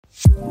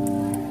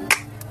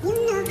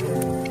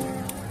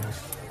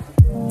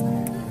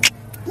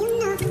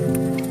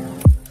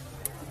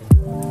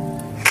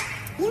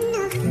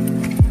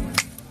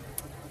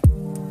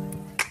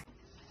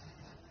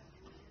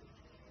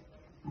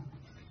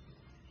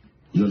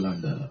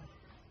Yolanda,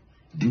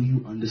 do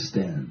you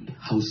understand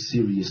how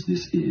serious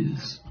this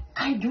is?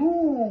 I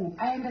do.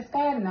 I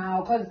understand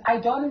now because I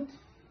don't.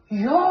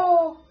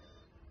 Yo.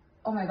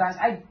 Oh my gosh.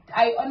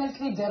 I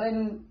honestly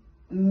didn't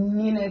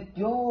mean it.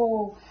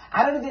 Yo.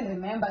 I don't even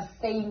remember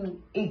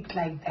saying it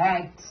like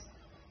that.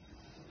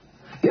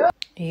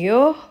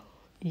 Yo,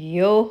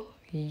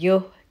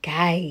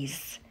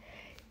 guys.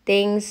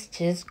 Things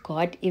just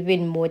got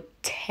even more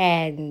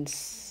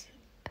tense.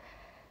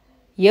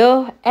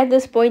 Yo, at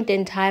this point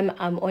in time,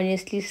 I'm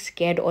honestly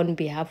scared on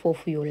behalf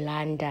of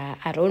Yolanda.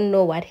 I don't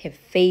know what her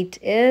fate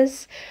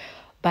is,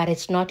 but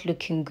it's not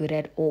looking good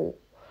at all.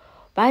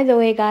 By the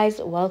way, guys,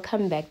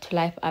 welcome back to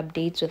Life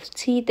Updates with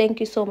T. Thank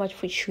you so much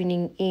for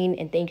tuning in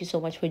and thank you so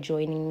much for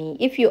joining me.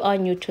 If you are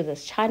new to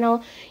this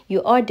channel,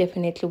 you are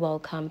definitely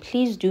welcome.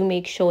 Please do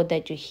make sure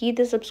that you hit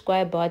the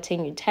subscribe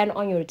button, you turn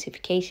on your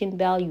notification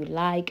bell, you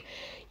like,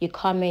 you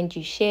comment,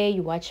 you share,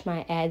 you watch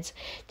my ads.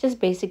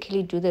 Just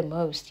basically do the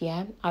most,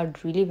 yeah?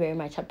 I'd really very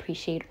much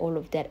appreciate all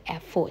of that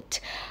effort.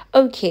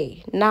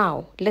 Okay,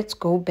 now let's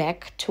go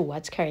back to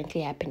what's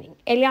currently happening.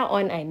 Earlier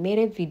on, I made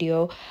a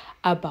video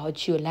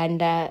about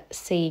Yolanda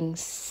saying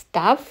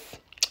stuff,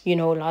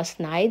 last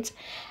night.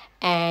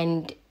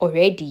 And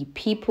already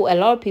a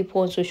lot of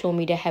people on social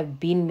media have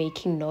been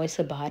making noise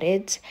about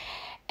it.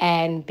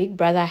 And Big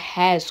Brother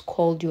has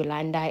called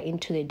Yolanda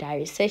into the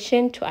diary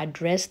session to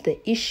address the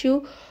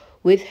issue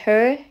with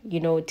her,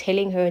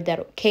 telling her that,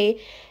 okay,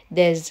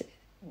 there's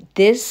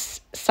this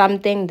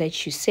something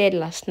that you said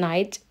last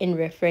night in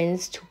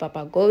reference to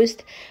Papa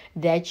Ghost,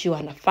 that you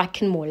wanna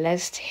fucking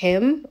molest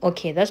him.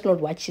 Okay, that's not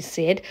what she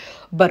said,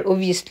 but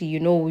obviously you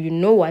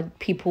know what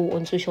people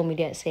on social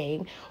media are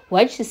saying.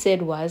 What she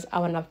said was, I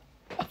wanna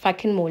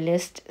fucking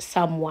molest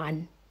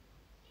someone.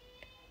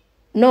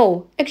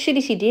 No,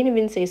 actually she didn't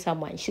even say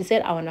someone. She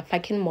said, I wanna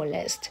fucking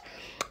molest.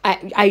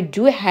 I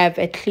do have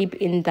a clip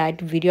in that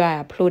video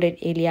I uploaded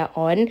earlier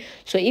on.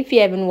 So if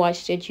you haven't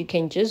watched it, you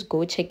can just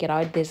go check it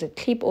out. There's a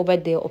clip over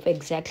there of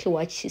exactly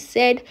what she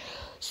said.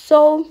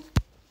 So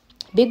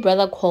Big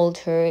Brother called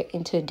her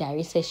into a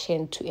diary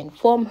session to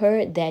inform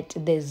her that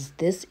there's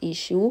this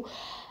issue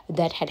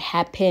that had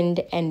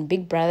happened. And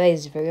Big Brother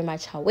is very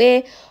much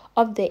aware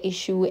of the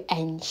issue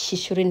and she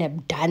shouldn't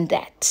have done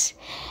that.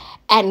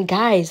 And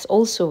guys,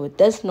 also,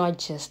 that's not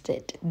just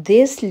it.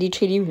 This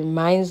literally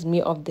reminds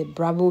me of the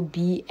Bravo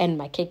B and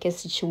Makeke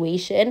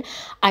situation.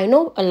 I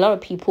know a lot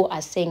of people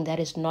are saying that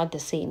it's not the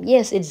same.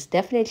 Yes, it's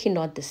definitely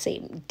not the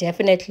same.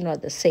 Definitely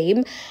not the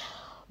same.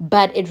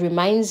 But it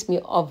reminds me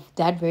of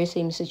that very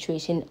same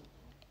situation.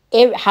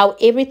 How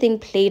everything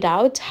played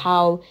out,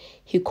 how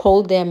he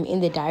called them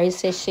in the diary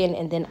session,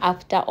 and then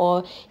after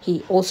all,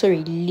 he also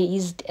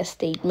released a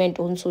statement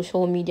on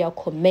social media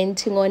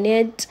commenting on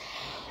it.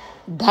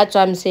 That's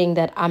why I'm saying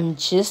that I'm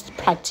just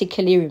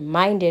practically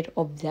reminded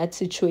of that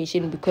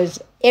situation, because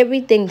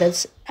everything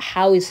that's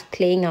how it's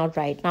playing out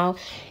right now,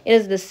 it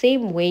is the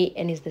same way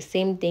and is the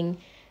same thing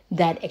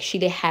that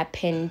actually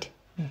happened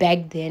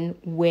back then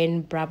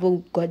when Bravo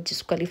got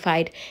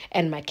disqualified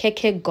and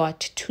Makeke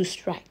got 2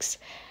 strikes.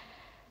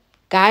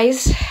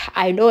 Guys,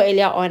 I know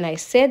earlier on I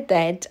said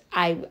that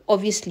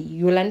obviously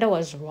Yolanda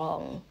was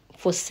wrong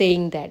for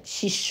saying that.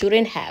 She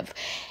shouldn't have.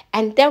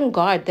 And thank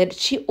God that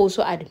she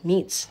also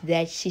admits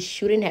that she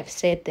shouldn't have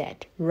said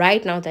that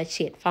right now that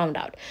she had found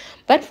out.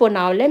 But for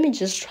now, let me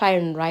just try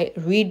and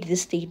read the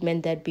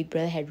statement that Big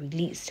Brother had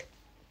released.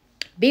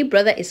 Big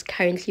Brother is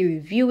currently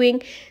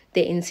reviewing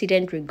the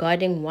incident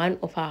regarding one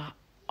of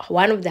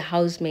the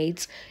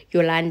housemates,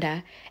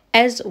 Yolanda.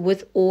 As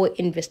with all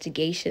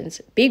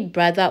investigations, Big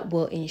Brother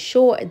will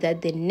ensure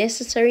that the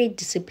necessary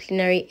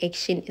disciplinary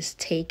action is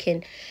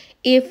taken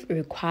if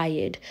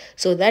required.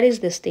 So that is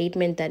the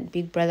statement that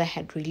Big Brother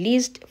had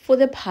released for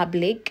the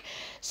public.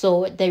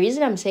 So the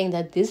reason I'm saying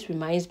that this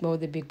reminds me of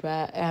the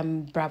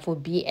Bravo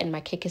B and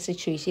Makeke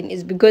situation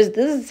is because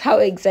this is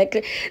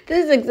exactly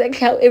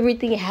how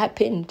everything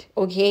happened.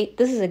 Okay,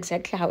 this is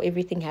exactly how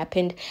everything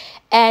happened.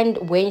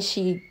 And when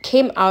she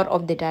came out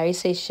of the diary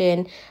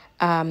session,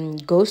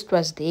 Ghost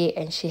was there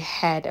and she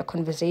had a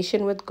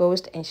conversation with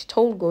Ghost, and she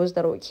told Ghost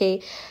that,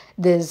 okay,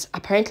 there's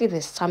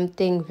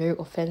something very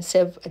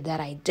offensive that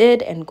I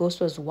did. And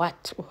Ghost was,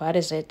 what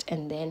is it?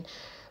 And then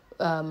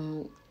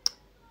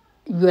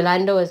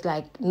Yolanda was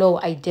like, no,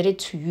 I did it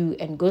to you.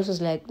 And Ghost was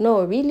like,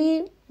 no,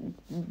 really?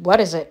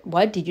 What is it?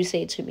 What did you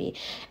say to me?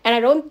 And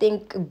I don't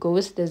think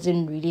Ghost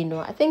doesn't really know.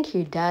 I think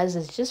he does.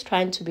 Is just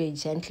trying to be a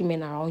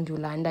gentleman around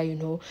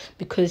Yolanda,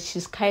 because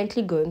she's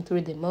currently going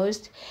through the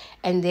most.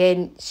 And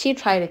then she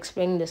tried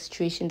explaining the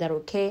situation that,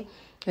 okay,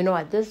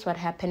 this is what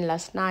happened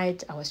last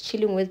night. I was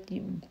chilling with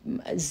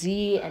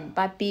Z and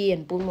Papi,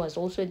 and Boom was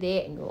also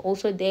there, and you're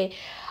also there.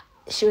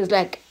 She was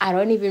like, I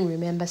don't even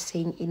remember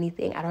saying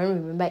anything. I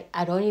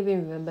don't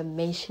even remember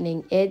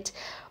mentioning it.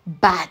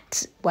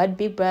 But what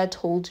Big Brother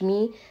told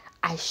me,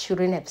 I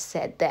shouldn't have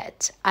said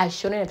that. I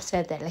shouldn't have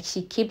said that. Like,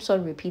 she keeps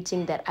on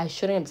repeating that I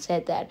shouldn't have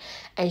said that.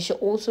 And she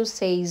also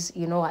says,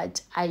 you know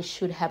what, I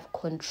should have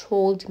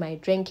controlled my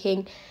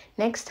drinking.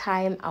 Next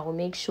time, I will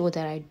make sure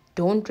that I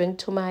don't drink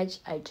too much.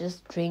 I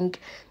just drink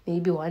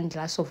maybe 1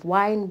 glass of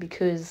wine,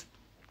 because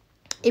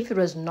if it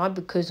was not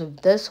because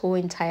of this whole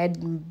entire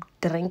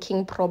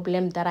drinking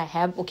problem that I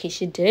have, okay,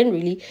 she didn't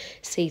really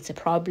say it's a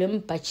problem,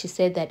 but she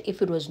said that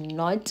if it was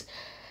not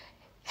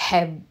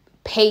her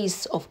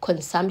pace of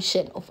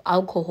consumption of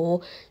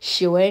alcohol,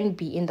 she wouldn't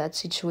be in that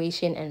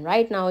situation. And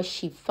right now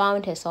she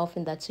found herself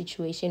in that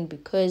situation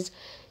because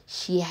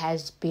she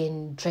has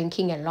been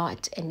drinking a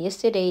lot, and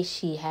yesterday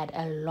she had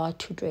a lot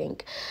to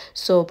drink.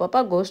 So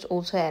Papa Ghost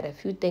also had a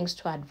few things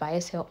to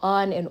advise her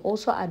on, and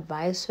also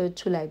advise her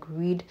to like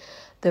read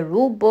the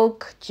rule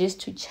book just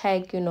to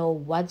check, you know,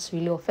 what's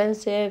really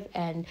offensive,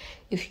 and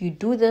if you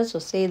do this or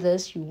say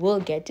this, you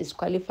will get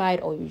disqualified,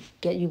 or you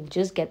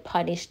just get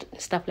punished,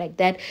 stuff like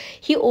that.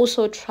 He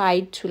also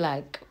tried to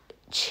like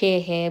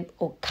cheer her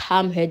or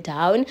calm her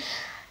down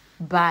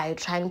by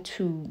trying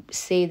to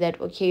say that,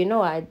 okay, you know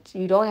what,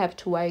 you don't have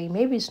to worry,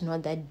 maybe it's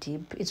not that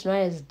deep, it's not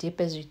as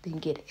deep as you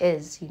think it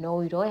is, you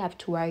know, you don't have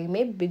to worry,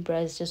 maybe Big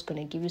Brother is just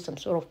going to give you some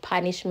sort of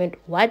punishment,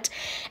 what.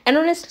 And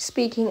honestly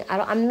speaking,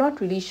 I'm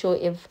not really sure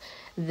if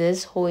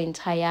this whole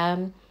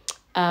entire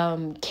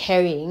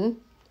caring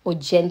or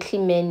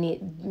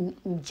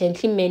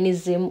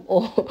gentlemanism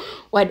or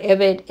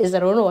whatever it is, I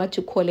don't know what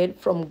to call it,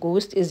 from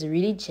Ghost is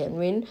really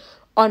genuine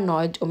or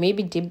not. Or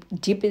maybe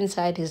deep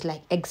inside is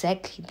like,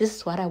 exactly, this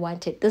is what I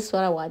wanted, this is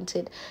what I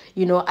wanted,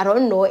 you know. I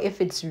don't know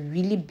if it's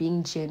really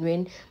being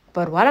genuine,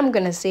 but what I'm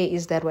gonna say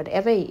is that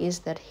whatever it is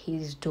that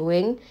he's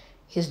doing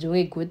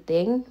a good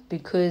thing,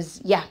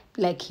 because yeah,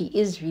 like, he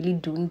is really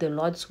doing the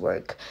Lord's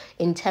work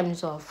in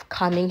terms of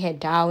calming her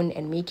down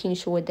and making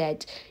sure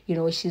that, you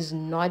know, she's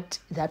not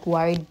that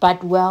worried.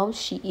 But well,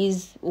 she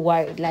is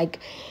worried, like,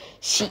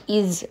 she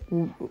is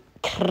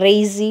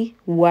crazy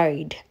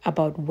worried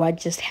about what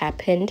just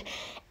happened,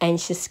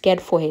 and she's scared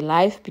for her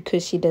life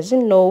because she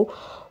doesn't know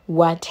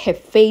what her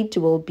fate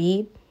will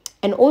be.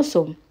 And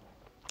also,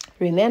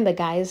 remember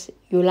guys,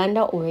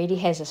 Yolanda already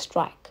has a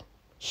strike.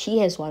 She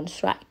has 1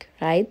 strike,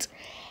 right?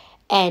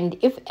 And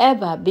if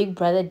ever Big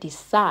Brother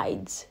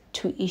decides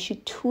to issue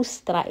 2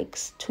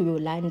 strikes to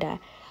Yolanda,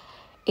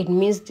 it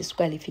means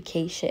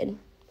disqualification.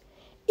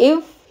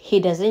 If he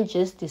doesn't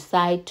just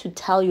decide to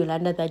tell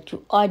Yolanda that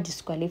you are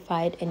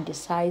disqualified and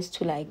decides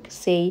to like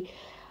say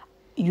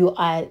you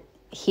are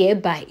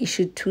hereby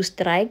issued 2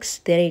 strikes,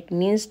 then it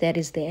means that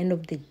is the end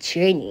of the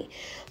journey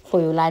for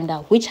Yolanda,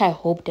 which I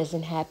hope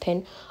doesn't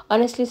happen.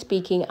 Honestly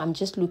speaking, I'm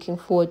just looking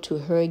forward to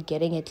her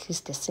getting at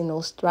least a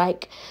single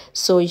strike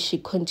so she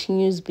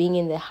continues being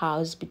in the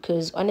house,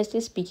 because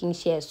honestly speaking,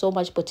 she has so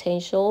much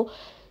potential.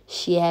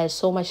 She has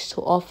so much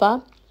to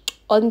offer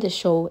on the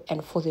show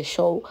and for the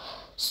show.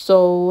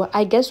 So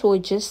I guess we'll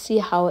just see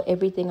how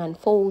everything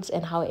unfolds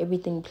and how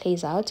everything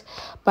plays out.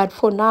 But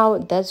for now,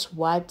 that's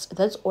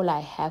all I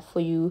have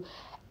for you.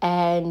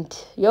 And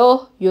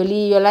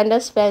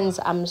Yolanda's fans,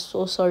 I'm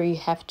so sorry you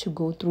have to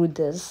go through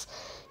this.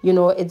 You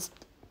know, it's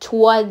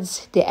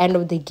towards the end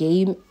of the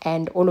game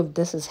and all of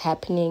this is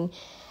happening,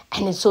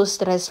 and it's so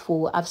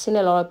stressful. I've seen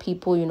a lot of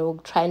people, you know,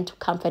 trying to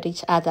comfort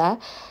each other,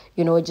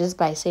 you know, just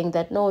by saying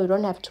that, no, you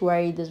don't have to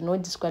worry, there's no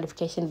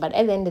disqualification. But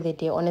at the end of the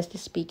day, honestly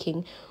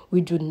speaking,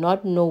 we do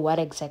not know what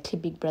exactly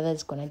Big Brother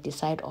is going to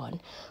decide on.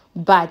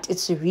 But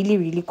it's really,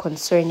 really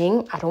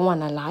concerning. I don't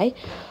want to lie.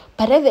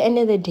 But at the end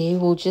of the day,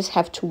 we'll just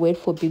have to wait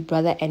for Big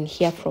Brother and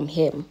hear from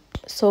him.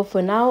 So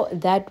for now,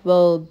 that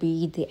will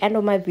be the end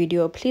of my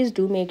video. Please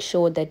do make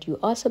sure that you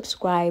are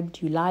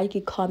subscribed, you like,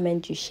 you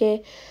comment, you share,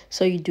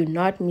 so you do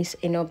not miss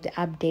any of the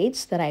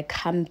updates that I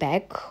come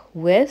back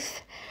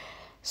with.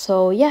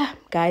 So yeah,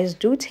 guys,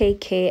 do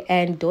take care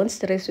and don't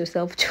stress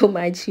yourself too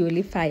much,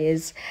 Yoli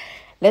Fires.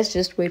 Let's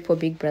just wait for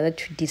Big Brother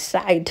to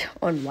decide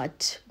on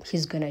what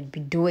he's gonna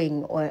be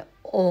doing,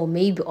 or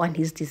maybe on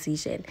his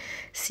decision.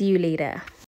 See you later.